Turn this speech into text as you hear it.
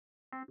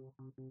Hey,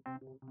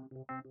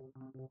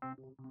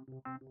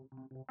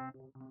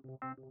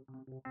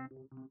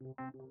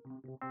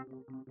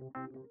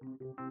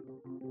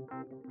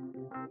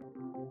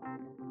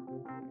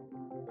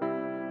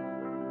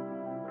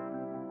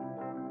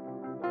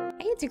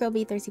 it's your girl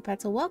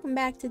BThirstyPretzel. Welcome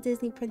back to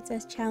Disney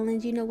Princess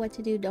Challenge. You know what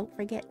to do. Don't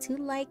forget to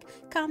like,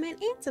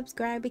 comment, and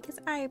subscribe because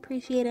I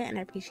appreciate it and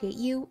I appreciate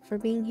you for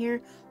being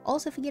here.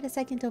 Also, if you get a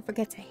second, don't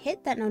forget to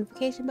hit that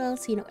notification bell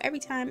so you know every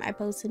time I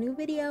post a new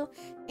video.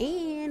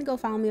 And go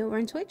follow me over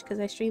on Twitch because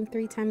I stream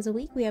 3 times a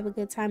week. We have a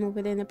good time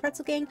over there in the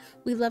Pretzel Gang.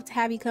 We'd love to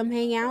have you come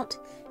hang out.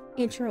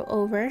 Intro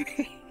over.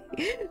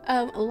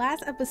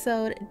 Last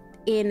episode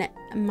in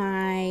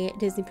my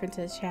Disney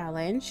Princess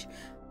Challenge,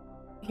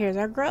 here's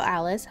our girl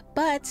Alice,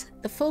 but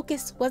the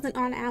focus wasn't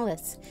on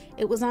Alice.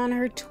 It was on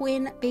her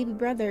twin baby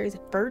brothers,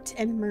 Bert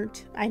and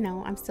Mert. I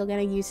know, I'm still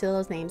getting used to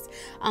those names.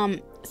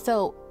 I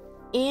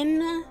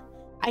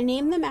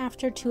named them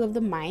after 2 of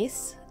the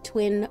mice,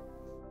 twin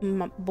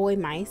boy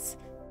mice.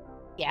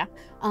 Yeah,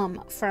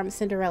 from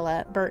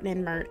Cinderella, Bert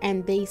and Mert,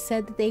 and they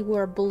said that they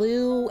were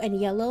blue and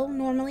yellow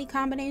normally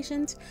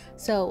combinations.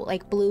 So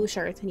like blue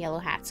shirts and yellow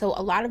hats. So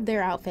a lot of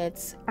their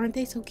outfits, aren't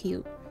they so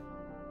cute?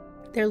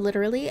 They're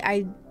literally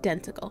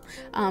identical,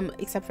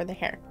 except for the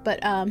hair. But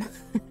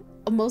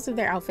most of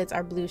their outfits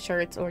are blue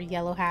shirts or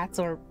yellow hats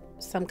or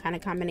some kind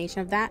of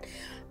combination of that.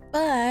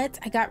 But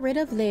I got rid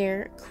of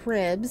their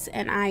cribs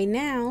and I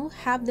now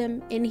have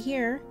them in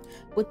here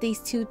with these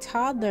 2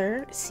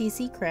 toddler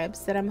CC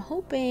cribs that I'm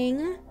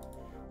hoping,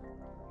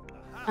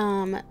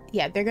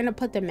 yeah, they're gonna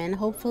put them in.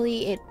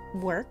 Hopefully it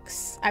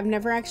works. I've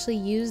never actually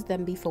used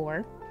them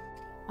before,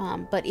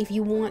 but if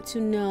you want to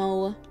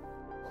know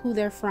who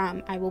they're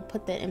from, I will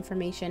put the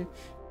information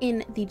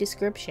in the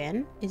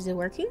description. Is it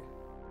working?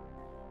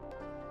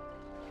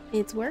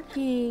 It's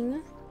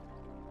working.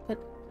 But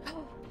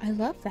oh, I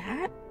love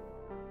that.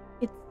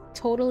 It's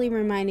totally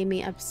reminding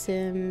me of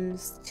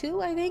Sims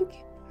 2, I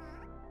think,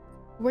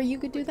 where you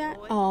could do that.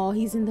 Oh,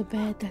 he's in the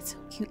bed. That's so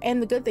cute.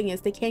 And the good thing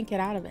is they can't get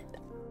out of it.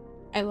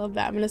 I love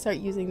that. I'm gonna start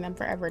using them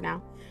forever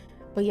now.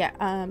 But yeah,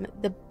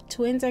 the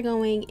twins are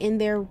going in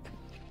their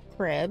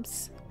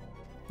cribs,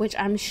 which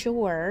I'm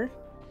sure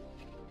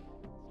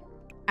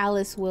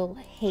Alice will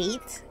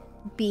hate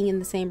being in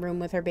the same room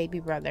with her baby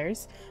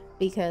brothers,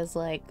 because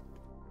like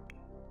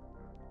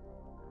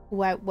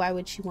why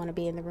would she want to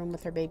be in the room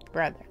with her baby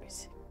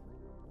brothers?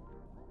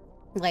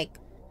 Like,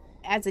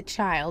 as a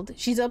child,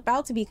 she's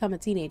about to become a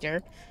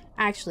teenager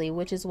actually,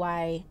 which is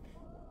why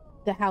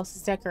the house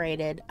is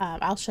decorated.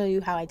 I'll show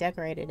you how I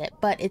decorated it,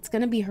 but it's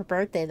gonna be her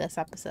birthday this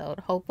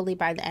episode. Hopefully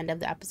by the end of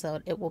the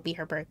episode it will be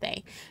her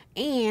birthday,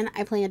 and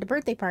I planned a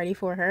birthday party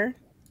for her.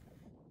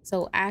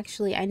 So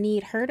actually I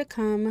need her to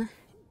come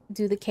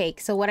do the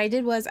cake. So what I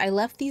did was I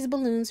left these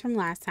balloons from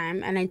last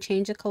time and I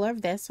changed the color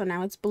of this, so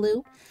now it's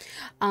blue.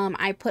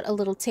 I put a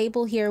little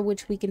table here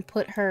which we can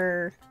put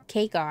her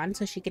cake on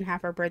so she can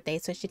have her birthday,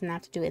 so she didn't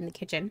have to do it in the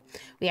kitchen.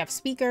 We have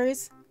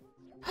speakers.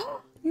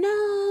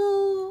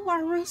 No,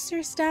 our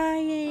rooster's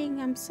dying.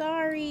 I'm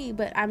sorry,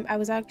 but I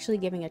was actually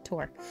giving a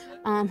tour.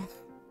 I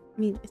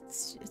mean,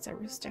 it's a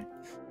rooster.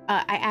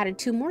 I added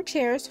 2 more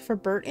chairs for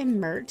Bert and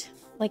Mert,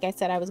 like I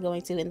said I was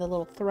going to, in the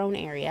little throne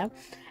area.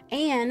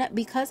 And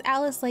because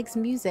Alice likes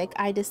music,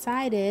 I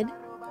decided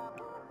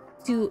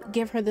to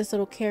give her this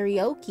little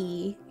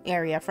karaoke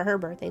area for her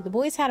birthday. The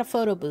boys had a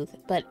photo booth,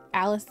 but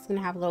Alice is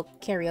gonna have a little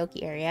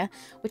karaoke area,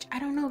 which I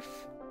don't know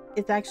if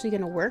it's actually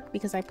gonna work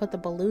because I put the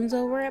balloons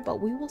over it,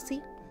 but we will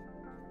see.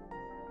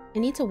 I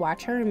need to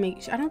watch her and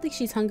make sure. I don't think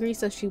she's hungry,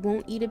 so she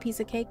won't eat a piece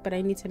of cake, but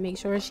I need to make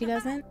sure she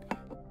doesn't.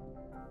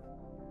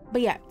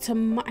 But yeah,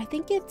 I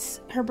think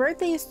it's her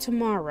birthday is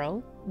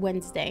tomorrow,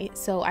 Wednesday,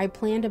 so I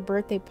planned a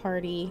birthday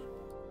party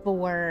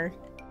for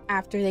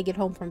after they get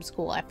home from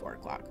school at 4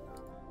 o'clock.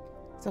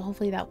 So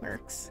hopefully that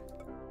works.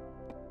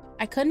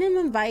 I couldn't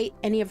invite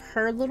any of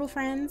her little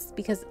friends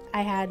because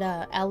I had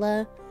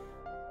Ella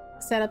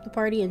set up the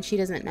party and she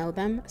doesn't know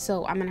them,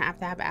 so I'm gonna have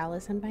to have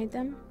Alice invite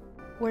them.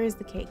 Where is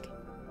the cake?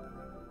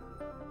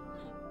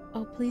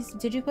 Oh please,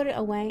 did you put it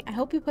away? I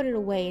hope you put it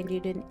away and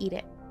you didn't eat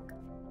it.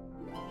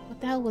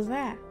 What the hell was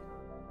that?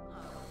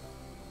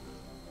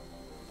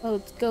 Oh,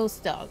 it's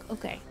Ghost Dog.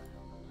 Okay.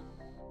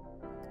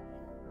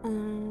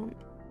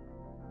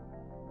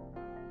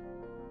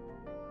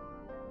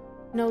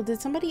 No,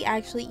 did somebody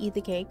actually eat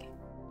the cake?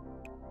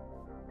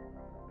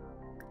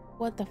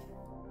 What the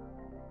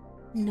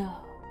no.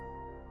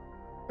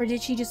 Or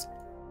did she just...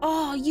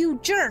 Oh, you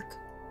jerk!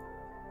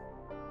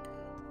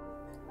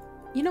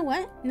 You know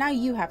what? Now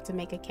you have to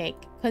make a cake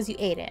because you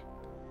ate it.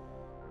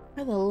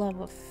 For the love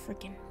of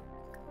freaking...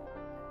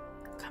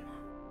 Come on.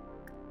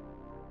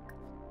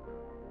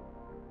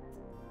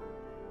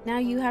 Now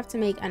you have to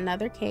make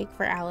another cake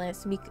for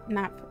Alice.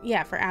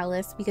 For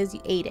Alice because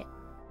you ate it.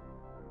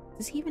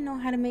 Does he even know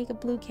how to make a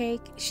blue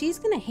cake? She's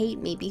gonna hate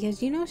me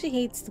because you know she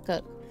hates to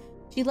cook.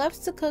 She loves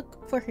to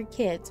cook for her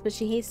kids, but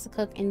she hates to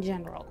cook in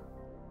general.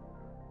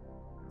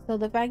 So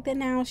the fact that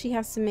now she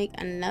has to make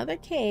another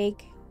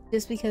cake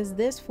just because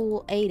this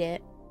fool ate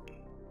it,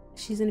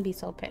 she's gonna be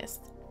so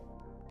pissed.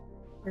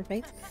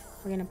 Perfect.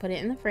 We're gonna put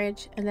it in the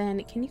fridge, and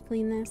then can you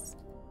clean this?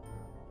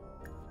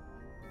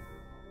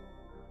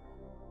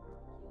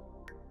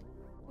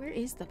 Where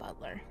is the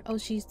butler? Oh,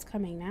 she's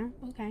coming now.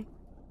 Okay.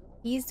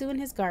 He's doing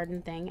his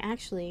garden thing.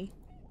 Actually,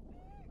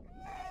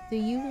 do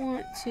you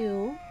want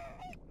to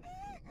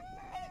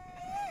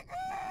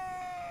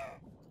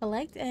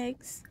collect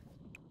eggs?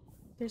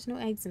 There's no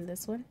eggs in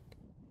this one.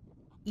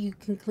 You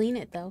can clean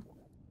it though.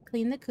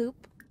 Clean the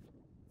coop.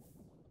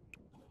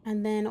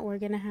 And then we're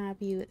gonna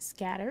have you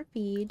scatter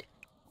feed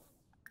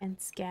and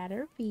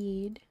scatter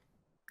feed.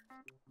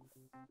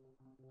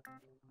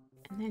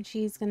 And then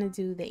she's gonna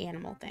do the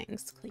animal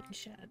things. Clean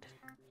shed.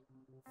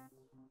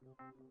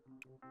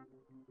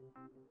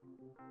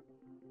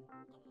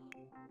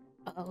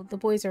 Uh-oh, the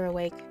boys are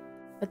awake,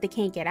 but they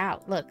can't get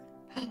out. Look.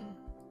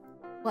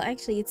 Well,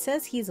 actually, it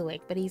says he's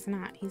awake, but he's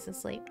not. He's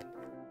asleep.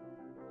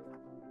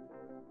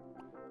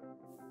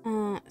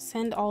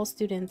 Send all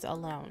students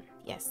alone.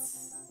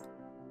 Yes.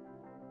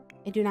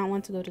 I do not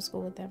want to go to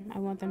school with them. I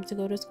want them to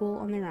go to school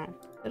on their own.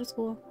 Go to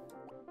school.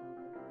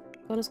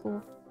 Go to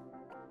school.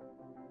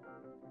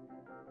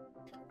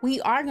 We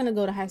are going to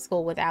go to high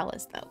school with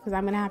Alice, though, because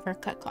I'm going to have her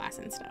cut class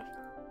and stuff.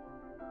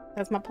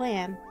 That's my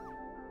plan.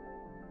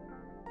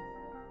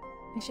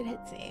 I should hit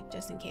save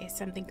just in case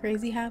something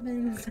crazy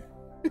happens.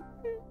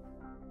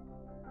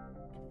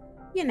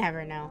 You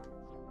never know.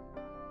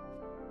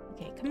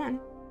 Okay, come on.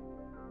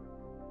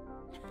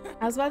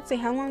 I was about to say,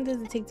 how long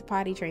does it take to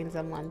potty train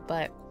someone?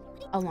 But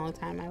a long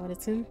time, I would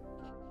assume.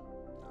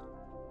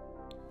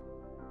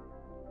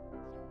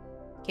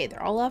 Okay,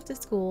 they're all off to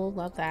school.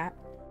 Love that.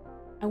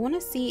 I want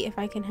to see if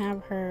I can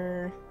have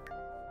her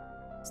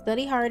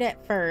study hard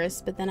at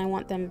first, but then I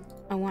want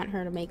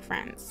her to make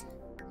friends.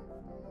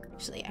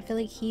 Actually, I feel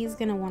like he's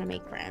gonna want to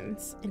make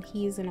friends, and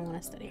he's gonna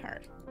want to study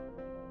hard.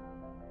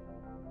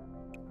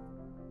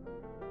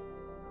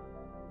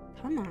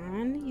 Come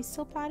on, you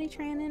still potty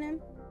training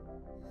him?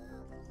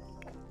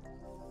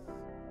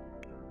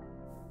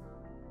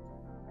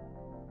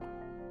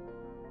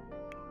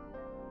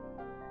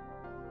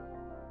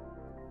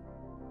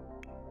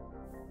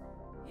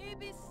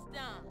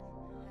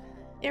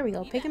 There we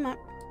go, pick him up.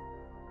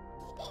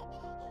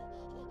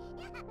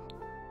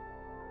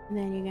 And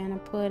then you're gonna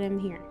put him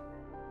here.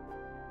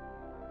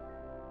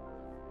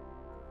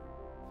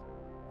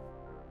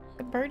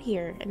 A bird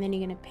here, and then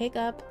you're gonna pick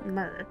up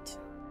Mert.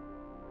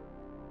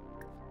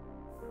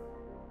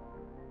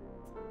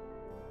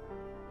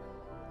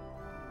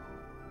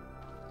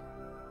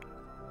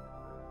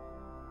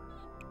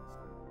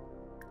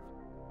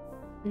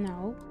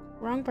 No,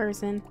 wrong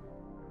person.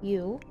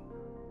 You.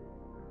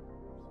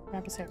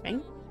 Grab a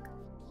serving.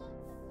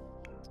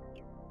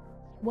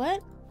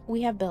 What?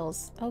 We have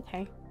bills.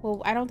 Okay.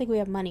 Well, I don't think we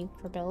have money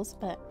for bills,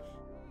 but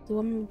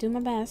do my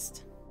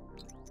best.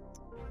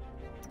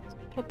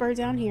 Put Bird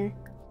down here.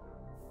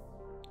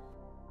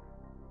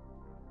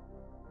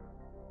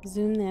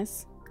 Zoom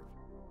this.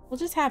 We'll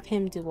just have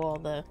him do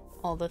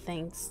all the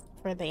things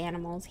for the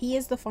animals. He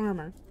is the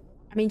farmer.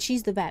 I mean,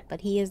 she's the vet,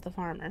 but he is the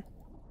farmer.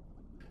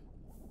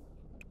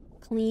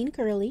 Clean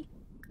Curly.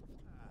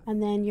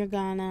 And then you're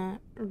gonna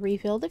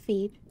refill the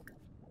feed.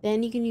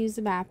 Then you can use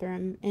the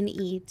bathroom and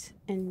eat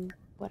and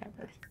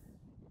whatever.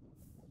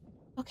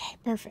 Okay,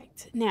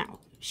 perfect. Now,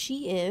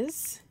 she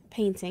is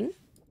painting.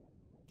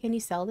 Can you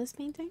sell this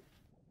painting?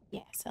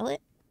 Yeah, sell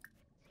it.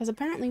 Because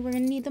apparently we're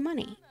gonna need the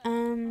money.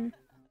 I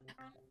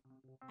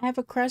have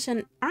a crush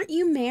on... Aren't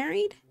you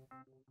married?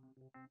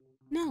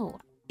 No.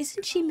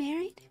 Isn't she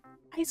married?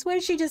 I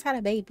swear she just had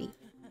a baby.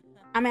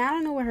 I mean, I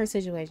don't know what her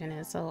situation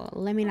is, so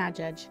let me not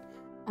judge.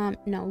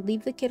 No,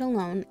 leave the kid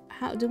alone.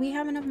 How do we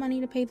have enough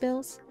money to pay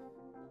bills?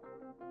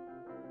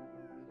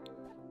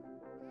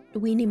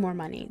 We need more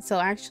money. So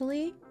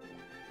actually,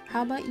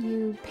 how about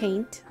you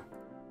paint?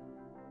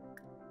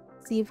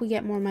 See if we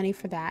get more money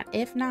for that.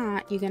 If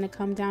not, you're gonna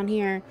come down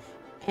here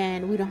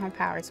and we don't have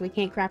power, so we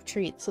can't craft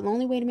treats. So the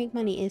only way to make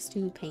money is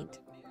to paint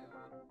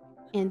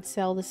and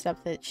sell the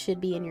stuff that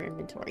should be in your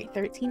inventory.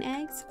 13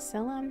 eggs,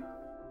 sell them.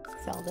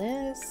 Sell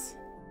this.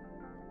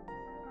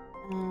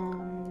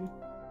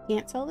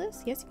 Can't sell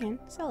this? Yes, you can.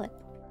 Sell it.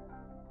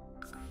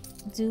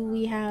 Do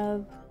we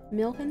have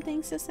milk and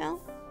things to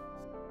sell?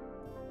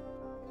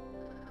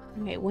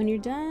 Okay, when you're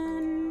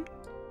done...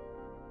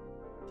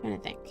 I'm trying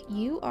to think.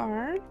 You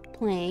are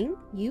playing.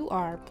 You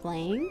are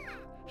playing.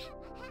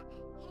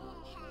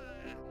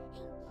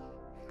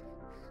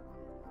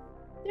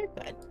 They're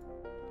good.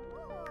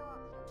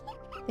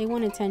 They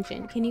want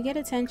attention. Can you get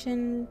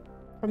attention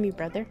from your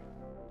brother?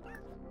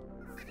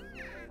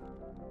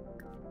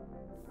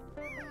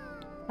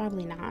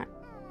 Probably not.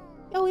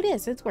 Oh, it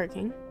is. It's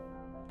working.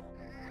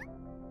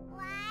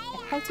 Yeah,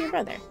 how's your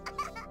brother?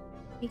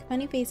 Make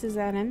funny faces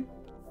at him.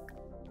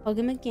 Hug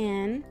him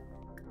again.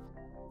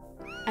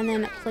 And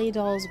then play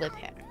dolls with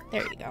him.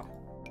 There you go.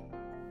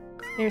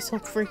 They're so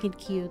freaking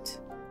cute.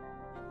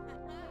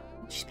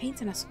 She's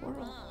painting a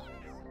squirrel.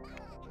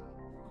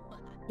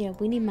 Yeah,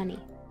 we need money.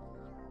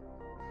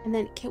 And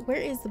then, where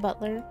is the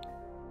butler?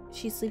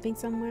 She's sleeping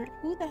somewhere.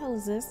 Who the hell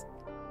is this?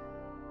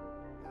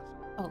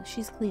 Oh,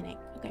 she's cleaning.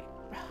 Okay.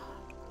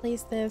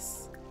 place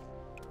this.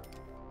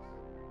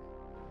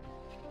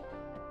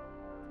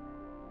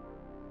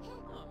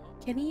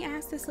 Can he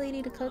ask this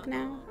lady to cook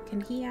now? Can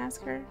he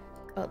ask her?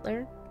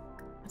 Butler.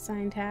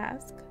 Assign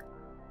task.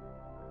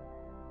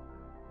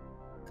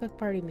 Cook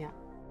party meal.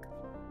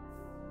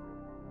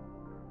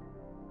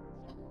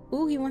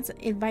 Ooh, he wants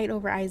to invite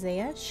over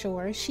Isaiah.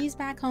 Sure. She's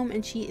back home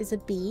and she is a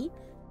bee.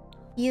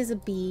 He is a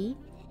bee.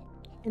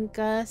 And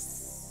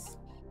Gus...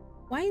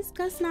 Why is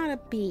Gus not a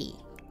bee?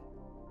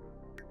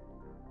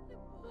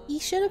 He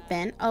should have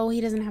been. Oh,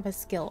 he doesn't have a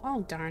skill.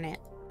 Oh, darn it.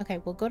 Okay,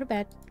 we'll go to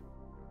bed.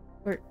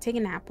 Or take a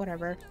nap,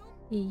 whatever.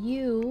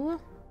 You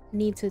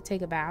need to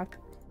take a bath.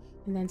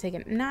 And then take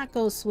a... Not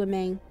go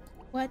swimming.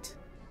 What?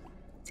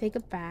 Take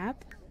a bath.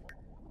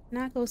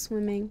 Not go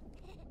swimming.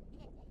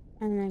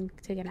 And then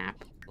take a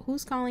nap.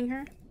 Who's calling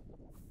her?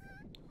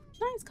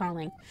 Nice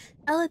calling.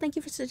 Ella, thank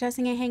you for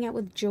suggesting I hang out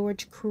with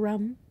George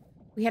Crumb.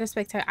 We had a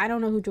spectacular... I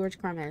don't know who George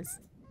Crumb is.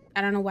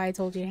 I don't know why I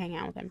told you to hang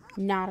out with him.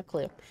 Not a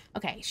clue.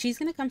 Okay, she's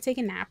gonna come take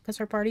a nap because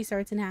her party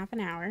starts in half an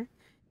hour.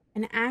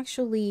 And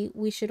actually,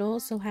 we should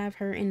also have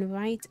her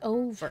invite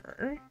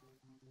over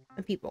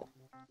the people.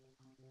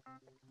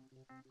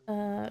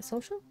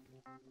 Social?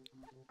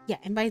 Yeah,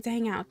 invite to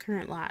hang out,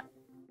 current lot.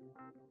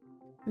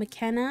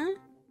 McKenna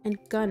and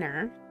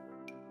Gunner,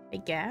 I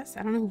guess.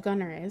 I don't know who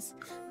Gunner is.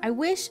 I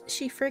wish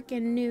she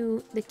freaking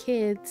knew the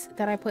kids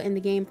that I put in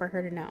the game for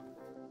her to know.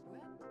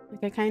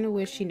 Like, I kind of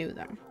wish she knew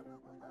them.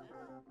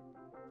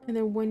 And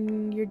then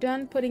when you're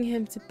done putting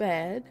him to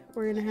bed,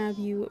 we're gonna have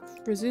you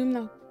resume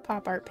the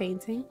pop art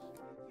painting.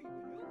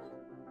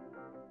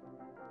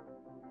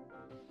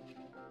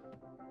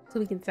 So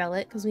we can sell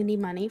it, because we need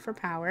money for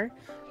power.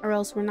 Or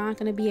else we're not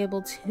gonna be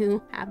able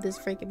to have this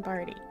freaking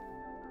party.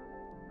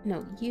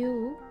 No,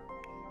 you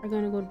are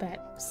gonna go to bed.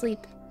 Sleep.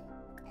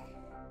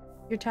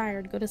 You're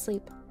tired. Go to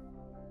sleep.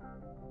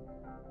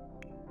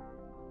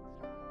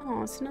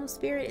 Oh, Snow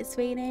Spirit is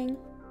fading.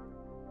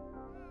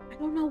 I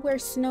don't know where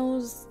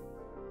Snow's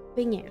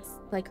thing is.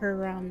 Like her,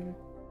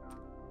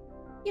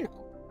 you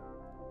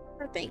know,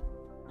 her thing.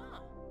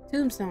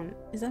 Tombstone.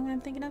 Is that what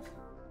I'm thinking of?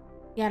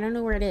 Yeah, I don't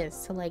know where it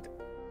is to, like,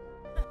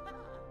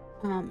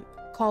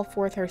 call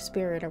forth her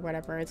spirit or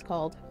whatever it's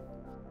called.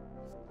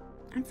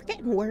 I'm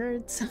forgetting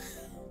words.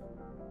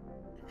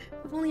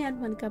 I've only had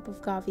 1 cup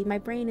of coffee. My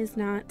brain is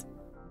not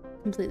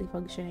completely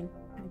functioning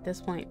at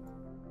this point.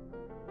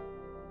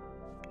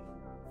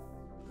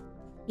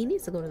 He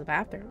needs to go to the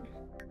bathroom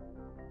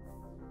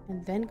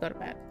and then go to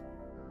bed.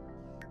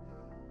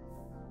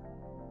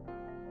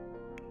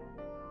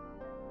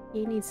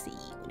 He needs to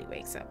eat when he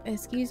wakes up.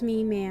 Excuse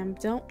me, ma'am.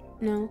 Don't,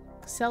 no.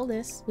 Sell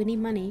this. We need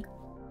money.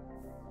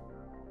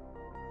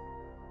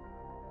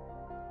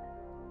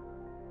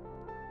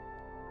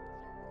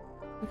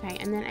 Okay,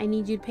 and then I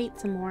need you to paint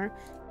some more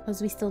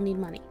because we still need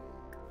money.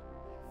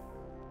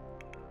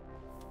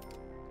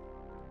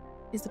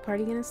 Is the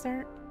party gonna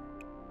start?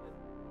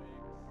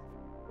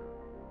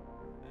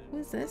 Who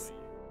is this?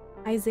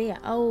 Isaiah.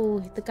 Oh,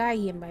 the guy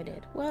he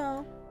invited.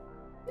 Well,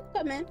 you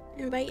come in,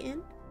 invite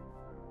in.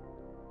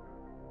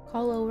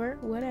 Call over,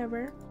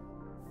 whatever.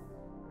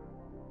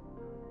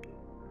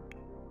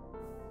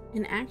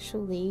 And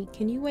actually,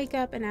 can you wake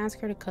up and ask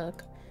her to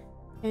cook?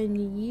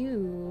 And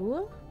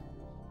you...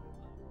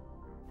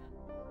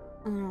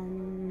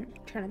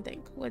 trying to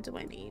think. What do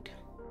I need?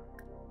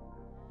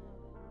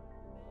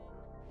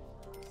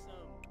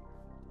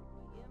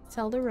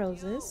 Sell the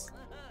roses.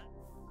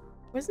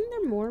 Wasn't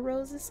there more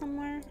roses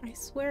somewhere? I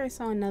swear I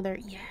saw another.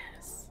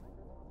 Yes.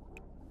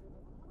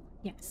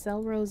 Yeah,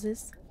 sell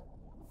roses.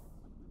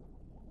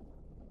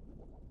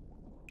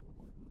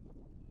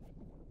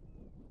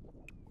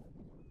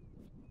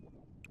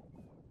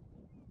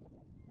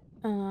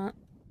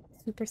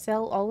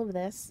 Supercell all of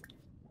this.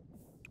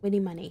 We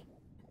need money.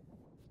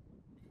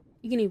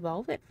 You can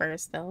evolve it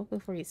first, though,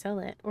 before you sell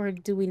it. Or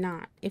do we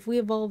not? If we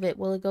evolve it,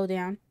 will it go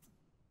down?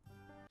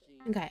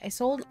 Okay, I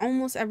sold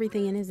almost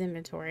everything in his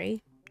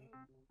inventory.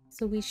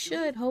 So we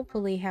should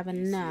hopefully have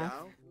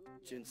enough.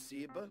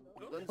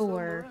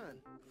 Or,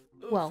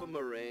 well,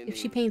 if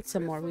she paints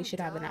some more, we should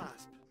have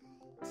enough.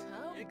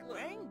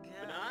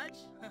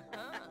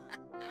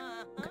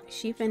 Okay,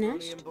 she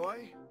finished.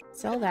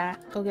 Sell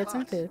that. Go get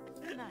some food.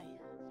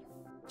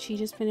 She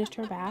just finished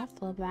her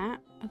bath. Love that.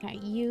 Okay,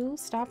 you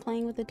stop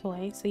playing with the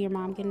toy so your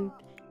mom can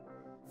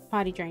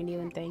potty train you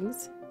and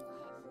things.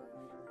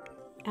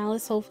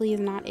 Alice hopefully is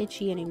not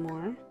itchy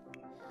anymore.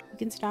 You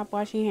can stop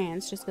washing your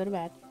hands. Just go to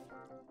bed.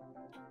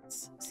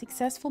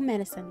 Successful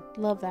medicine.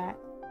 Love that.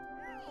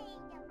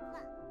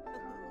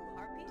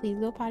 Please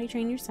go potty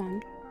train your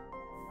son.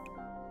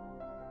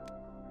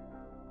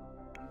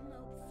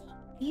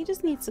 He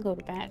just needs to go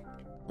to bed.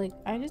 Like,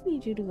 I just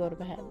need you to go to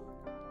bed.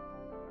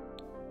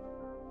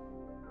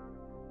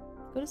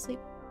 Go to sleep.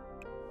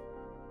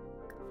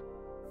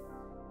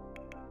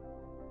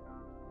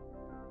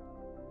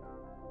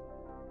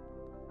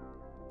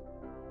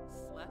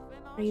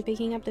 Are you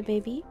picking up the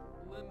baby?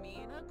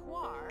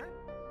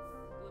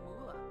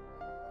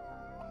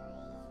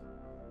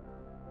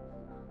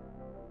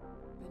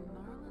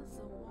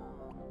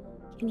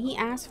 Can he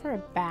ask for a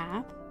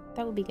bath?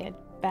 That would be good.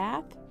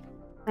 Bath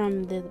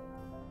from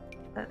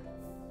her.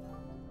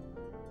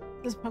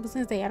 I was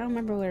gonna say, I don't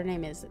remember what her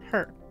name is.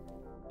 Her.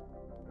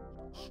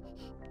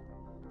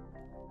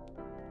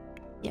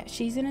 Yeah,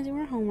 she's gonna do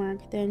her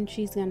homework. Then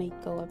she's gonna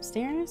go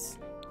upstairs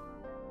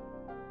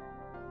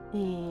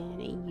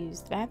and use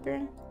the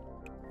bathroom,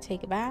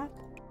 take a bath,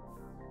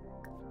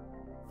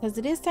 because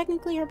it is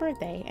technically her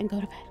birthday, and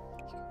go to bed.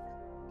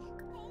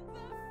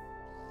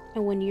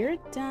 And when you're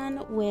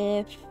done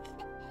with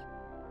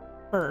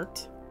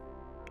Bert,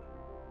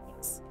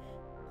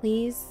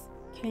 please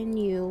can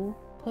you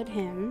put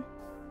him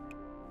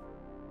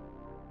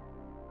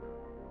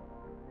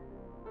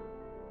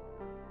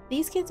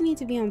these kids need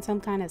to be on some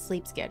kind of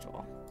sleep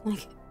schedule.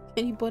 Like,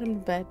 can you put him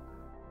to bed?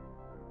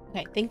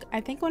 Okay,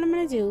 I think what I'm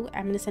gonna do,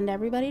 I'm gonna send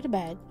everybody to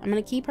bed. I'm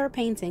gonna keep her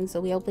painting so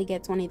we hopefully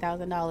get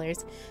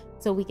 $20,000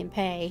 so we can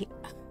pay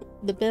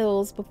the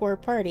bills before a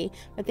party.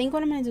 I think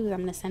what I'm gonna do is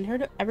I'm gonna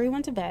send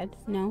everyone to bed.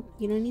 No,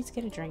 you don't need to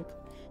get a drink.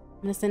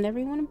 I'm gonna send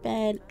everyone to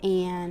bed,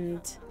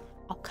 and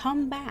I'll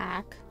come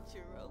back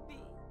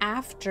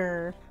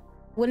after,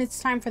 when it's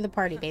time for the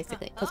party,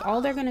 basically, because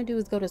all they're gonna do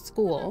is go to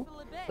school,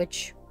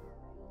 which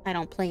I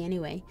don't play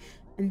anyway,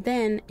 and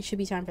then it should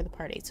be time for the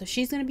party. So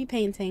she's gonna be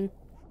painting,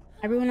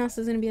 everyone else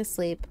is gonna be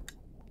asleep,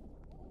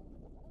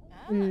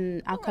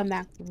 and I'll come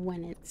back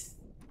when it's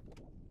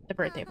the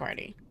birthday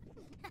party.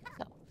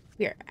 So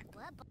we are back.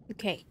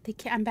 Okay,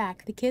 I'm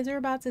back. The kids are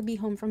about to be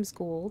home from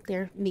school.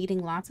 They're meeting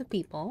lots of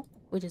people,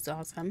 which is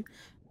awesome.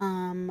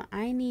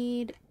 I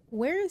need,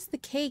 where is the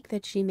cake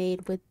that she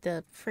made with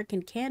the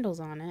freaking candles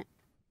on it?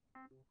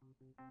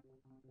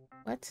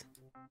 What?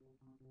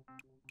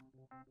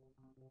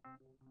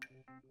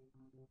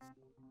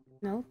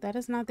 No, that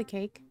is not the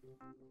cake.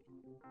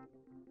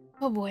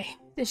 Oh boy,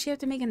 does she have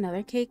to make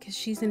another cake? Because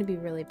she's gonna be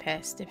really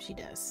pissed if she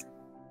does.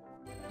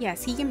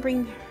 Yes, he can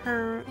bring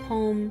her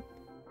home.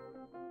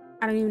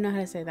 I don't even know how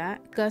to say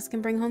that. Gus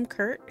can bring home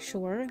Kurt.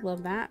 Sure,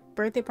 love that.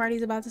 Birthday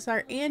party's about to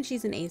start, and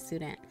she's an A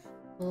student.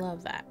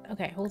 Love that.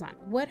 Okay, hold on.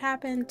 What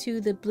happened to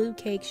the blue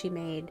cake she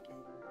made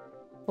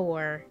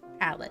for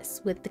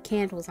Alice with the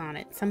candles on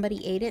it?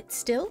 Somebody ate it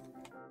still?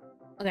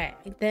 Okay,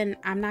 then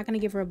I'm not gonna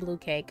give her a blue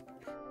cake.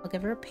 I'll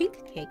give her a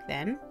pink cake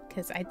then,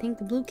 because I think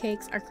the blue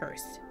cakes are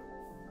cursed.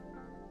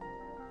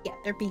 Yeah,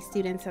 they're B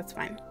students, that's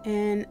fine.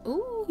 And,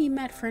 ooh, he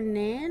met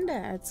Fernanda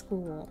at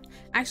school.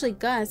 Actually,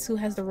 Gus, who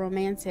has the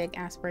romantic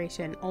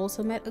aspiration,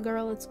 also met a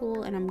girl at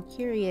school, and I'm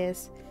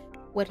curious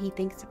what he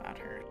thinks about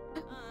her.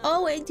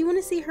 Oh, wait, do you want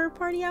to see her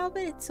party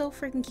outfit? It's so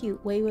freaking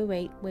cute. Wait.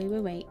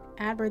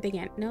 Add birthday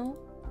candles. No.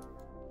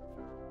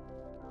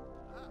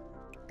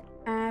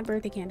 Add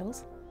birthday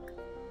candles.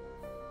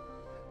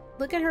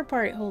 Look at her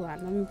party. Hold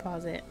on, let me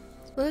pause it.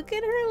 Look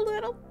at her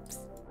little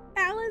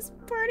Alice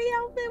party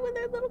outfit with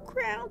her little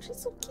crown. She's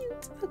so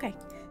cute. Okay,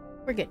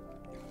 we're good.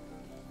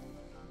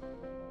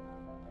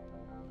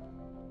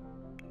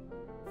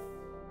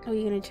 Oh,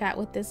 you gonna chat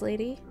with this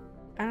lady?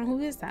 I don't know,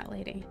 who is that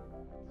lady?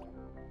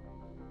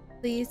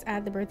 Please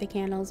add the birthday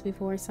candles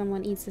before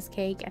someone eats this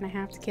cake, and I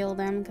have to kill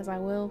them because I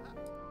will.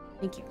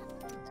 Thank you.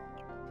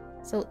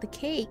 So the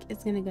cake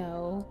is gonna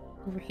go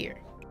over here.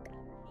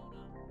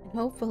 And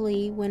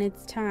hopefully when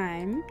it's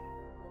time,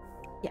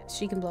 yes,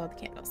 she can blow out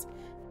the candles.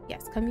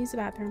 Yes, come use the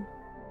bathroom.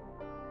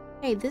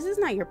 Hey, this is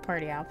not your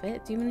party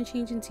outfit. Do you want to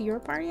change into your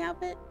party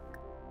outfit?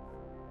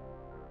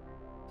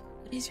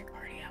 What is your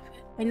party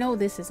outfit? I know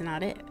this is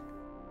not it.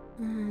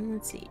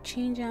 Let's see.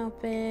 Change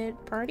outfit.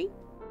 Party?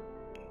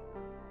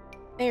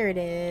 There it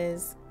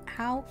is.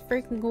 How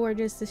freaking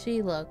gorgeous does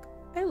she look?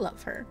 I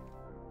love her.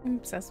 I'm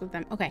obsessed with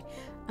them. Okay.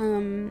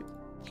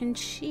 Can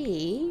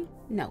she...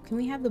 No, can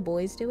we have the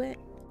boys do it?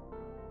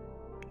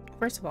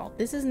 First of all,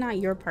 this is not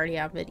your party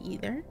outfit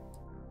either.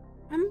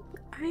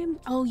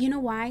 Oh, you know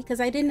why? Because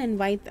I didn't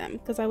invite them.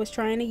 Because I was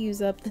trying to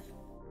use up the...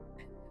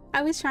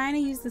 I was trying to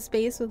use the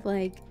space with,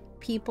 like,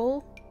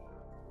 people.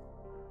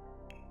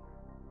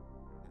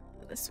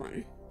 This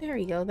one. There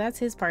you go. That's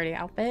his party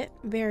outfit.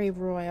 Very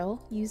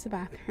royal. Use the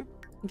bathroom.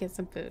 Get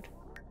some food.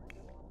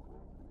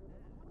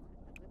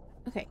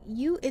 Okay,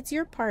 it's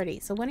your party.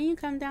 So why don't you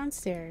come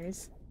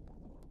downstairs?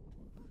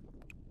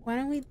 Why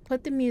don't we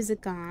put the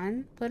music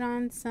on? Put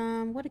on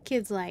some... What do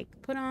kids like?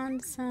 Put on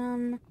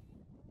some...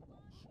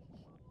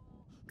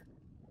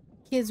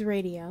 kids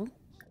radio.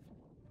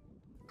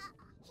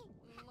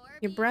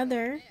 Your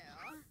brother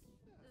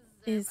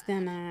is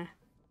gonna...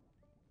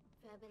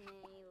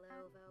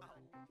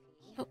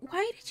 But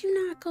why did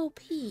you not go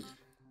pee?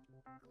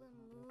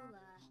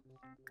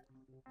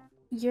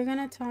 You're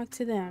gonna talk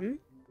to them.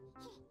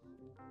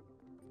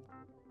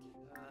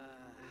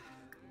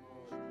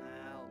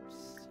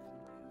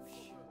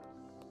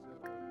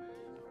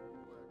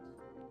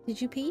 Did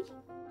you pee?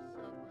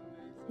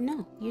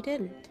 No, you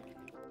didn't.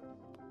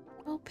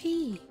 Go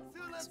pee.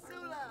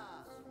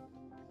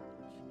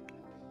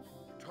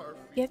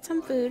 Get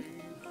some food.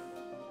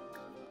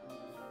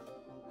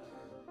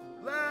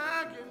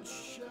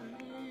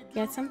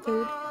 Get some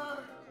food.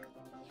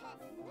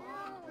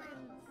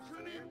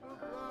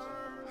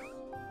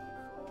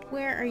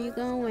 Where are you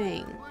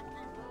going?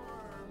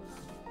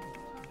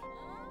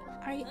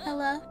 Alright,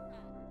 Ella.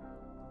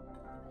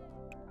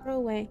 Go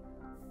away.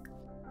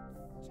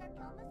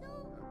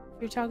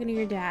 You're talking to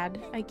your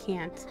dad. I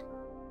can't.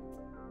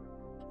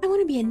 I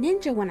want to be a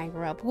ninja when I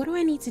grow up. What do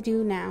I need to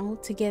do now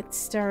to get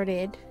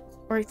started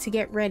or to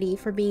get ready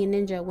for being a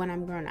ninja when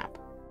I'm grown up?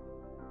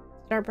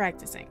 Start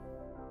practicing.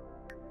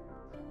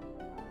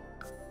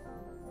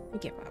 I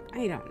give up.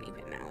 I don't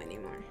even know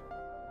anymore.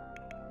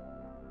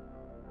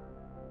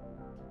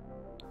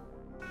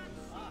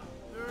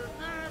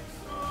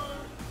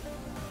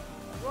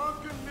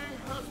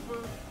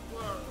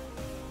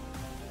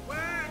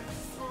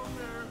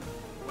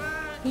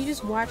 Can you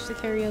just watch the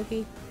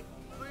karaoke?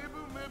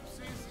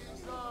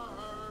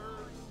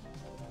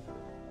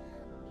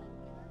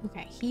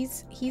 Okay,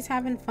 he's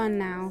having fun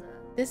now.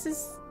 This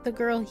is the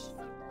girl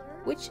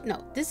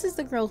this is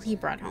the girl he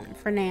brought home.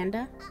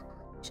 Fernanda.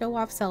 Show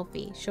off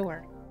selfie,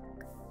 sure.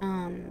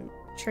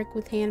 Trick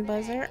with hand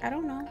buzzer. I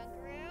don't know.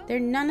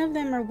 None of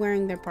them are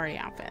wearing their party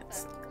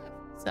outfits.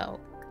 So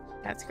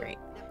that's great.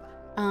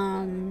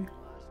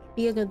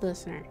 Be a good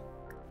listener.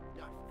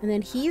 And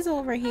then he's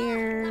over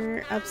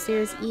here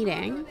upstairs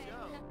eating.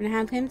 I'm gonna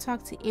have him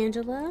talk to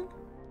Angela.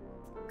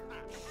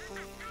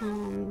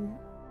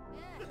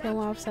 Show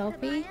off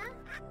selfie.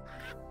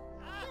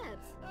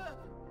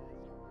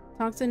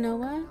 Talk to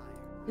Noah.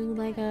 Do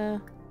like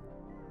a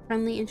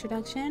friendly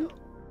introduction.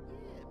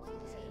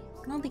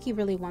 I don't think he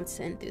really wants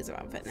to enthuse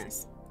about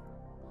fitness.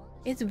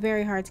 It's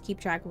very hard to keep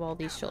track of all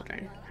these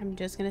children. I'm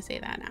just gonna say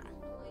that now.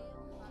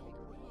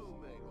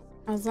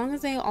 As long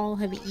as they all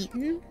have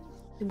eaten,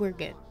 we're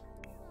good.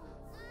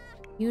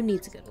 You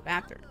need to go to the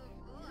bathroom.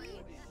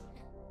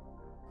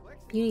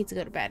 You need to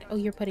go to bed. Oh,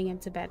 you're putting him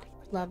to bed.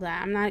 Love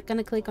that. I'm not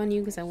gonna click on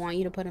you because I want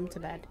you to put him to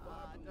bed.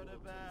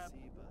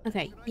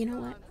 Okay, you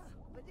know what?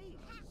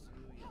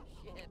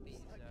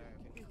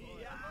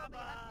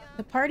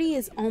 The party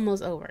is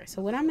almost over.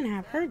 So what I'm gonna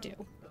have her do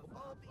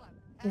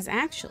is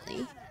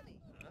actually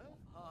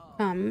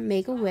come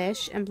make a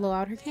wish and blow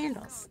out her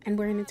candles. And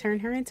we're gonna turn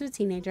her into a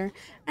teenager.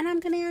 And I'm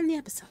gonna end the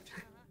episode.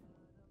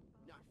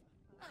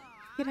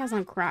 It has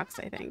on Crocs,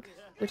 I think,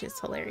 which is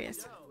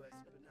hilarious.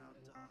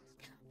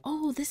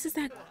 Oh, this is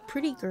that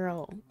pretty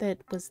girl that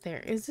was there.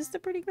 Is this the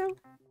pretty girl?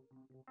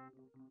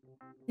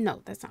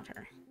 No, that's not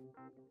her.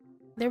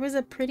 There was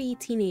a pretty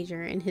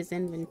teenager in his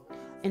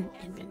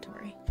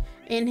inventory.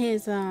 In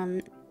his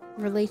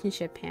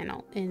relationship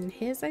panel. In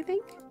his, I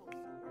think?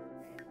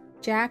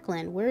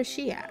 Jacqueline, where is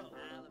she at?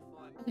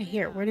 Okay,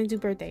 here, we're gonna do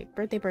birthday.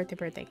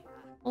 Birthday.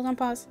 Hold on,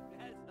 pause.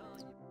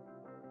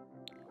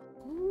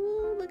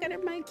 Ooh, look at her,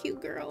 my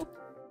cute girl.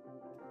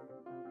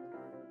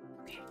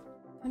 Okay,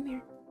 come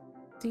here.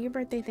 Do your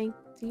birthday thing.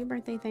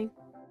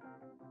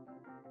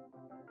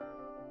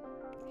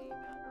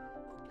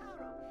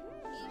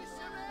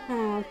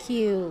 Oh,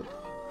 cute.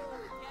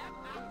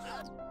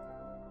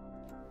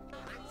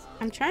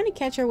 I'm trying to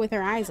catch her with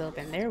her eyes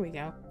open. There we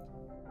go.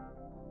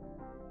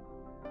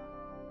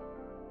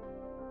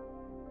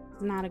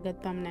 It's not a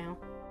good thumbnail.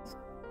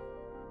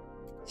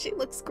 She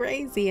looks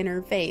crazy in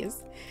her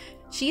face.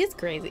 She is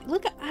crazy.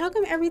 Look, how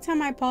come every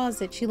time I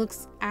pause it, she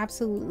looks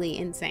absolutely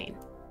insane?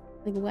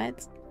 Like,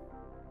 what?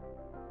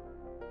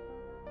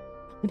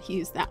 I'm gonna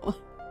use that one.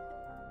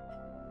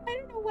 I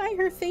don't know why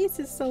her face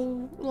is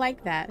so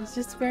like that. It's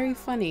just very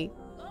funny.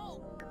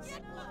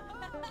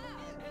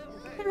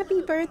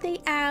 Happy birthday,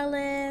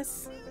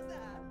 Alice.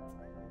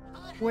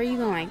 Where are you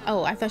going?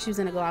 Oh, I thought she was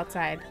gonna go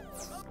outside.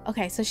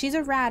 Okay, so she's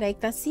erratic.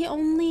 That's the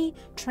only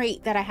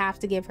trait that I have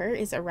to give her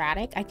is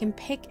erratic. I can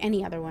pick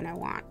any other one I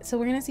want. So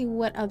we're gonna see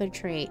what other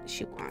trait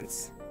she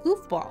wants.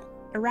 Goofball.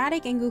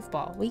 Erratic and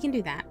goofball. We can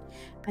do that.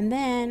 And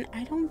then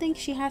I don't think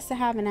she has to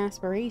have an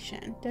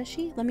aspiration. Does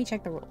she? Let me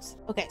check the rules.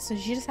 Okay, so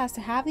she just has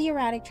to have the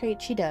erratic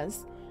trait. She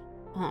does.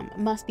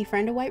 Must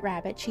befriend a white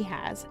rabbit. She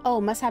has.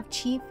 Oh, must have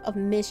chief of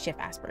mischief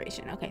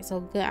aspiration. Okay, so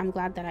good. I'm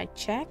glad that I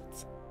checked.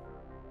 Is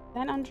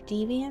that under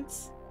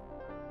deviance?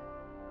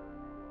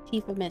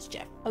 Chief of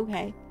mischief.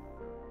 Okay.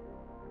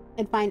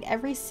 And find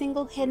every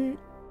single hidden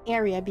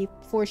area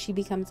before she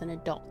becomes an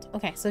adult.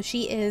 Okay, so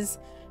she is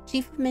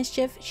chief of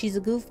mischief. She's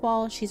a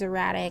goofball. She's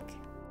erratic.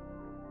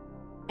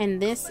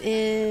 And this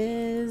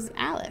is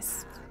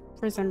Alice.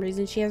 For some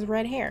reason, she has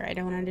red hair. I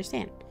don't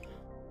understand.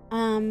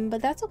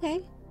 But that's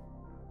okay.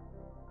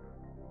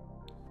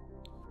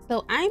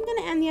 So I'm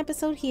gonna end the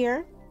episode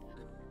here.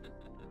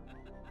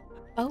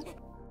 Oh.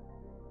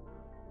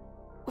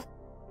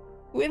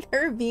 With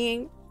her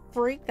being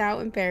freaked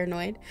out and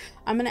paranoid,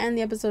 I'm gonna end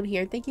the episode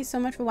here. Thank you so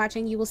much for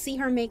watching. You will see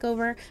her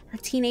makeover, her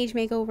teenage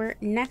makeover,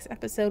 next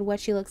episode,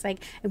 what she looks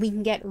like, and we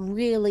can get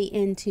really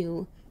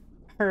into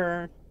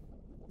the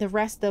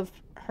rest of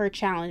her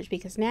challenge,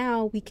 because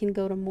now we can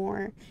go to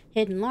more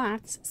hidden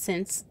lots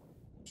since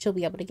she'll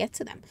be able to get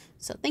to them.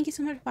 So thank you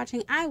so much for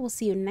watching. I will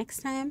see you next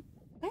time.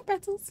 Bye,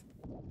 pretzels.